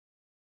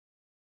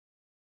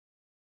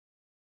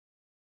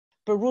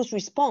Peru's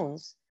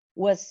response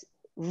was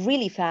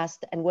really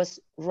fast and was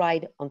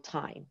right on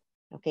time,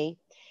 okay?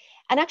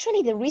 And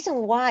actually the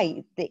reason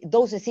why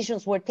those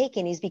decisions were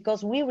taken is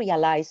because we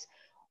realized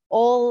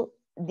all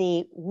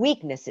the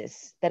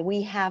weaknesses that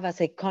we have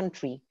as a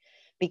country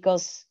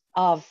because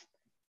of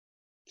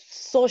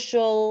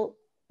social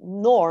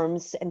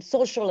norms and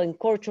social and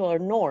cultural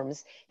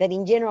norms that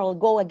in general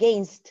go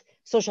against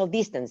social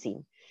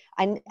distancing.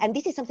 And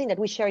this is something that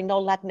we share in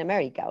all Latin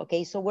America,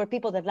 okay? So we're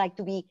people that like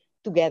to be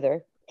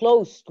together,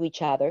 close to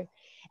each other.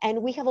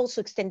 And we have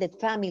also extended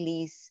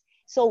families.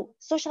 So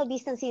social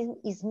distancing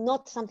is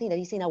not something that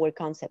is in our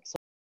concept.